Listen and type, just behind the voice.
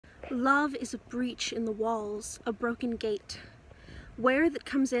Love is a breach in the walls, a broken gate, where that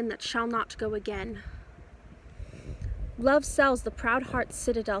comes in that shall not go again. Love sells the proud heart's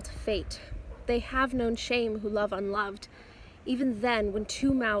citadel to fate. They have known shame who love unloved. Even then, when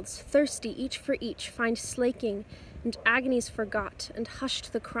two mouths, thirsty each for each, find slaking, and agonies forgot, and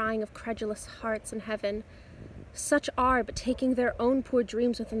hushed the crying of credulous hearts in heaven, such are but taking their own poor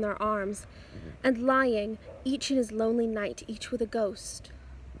dreams within their arms, and lying, each in his lonely night, each with a ghost.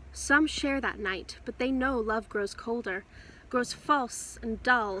 Some share that night, but they know love grows colder, grows false and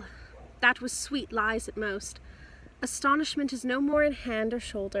dull. That was sweet lies at most. Astonishment is no more in hand or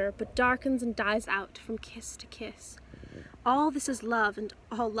shoulder, but darkens and dies out from kiss to kiss. All this is love, and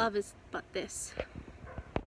all love is but this.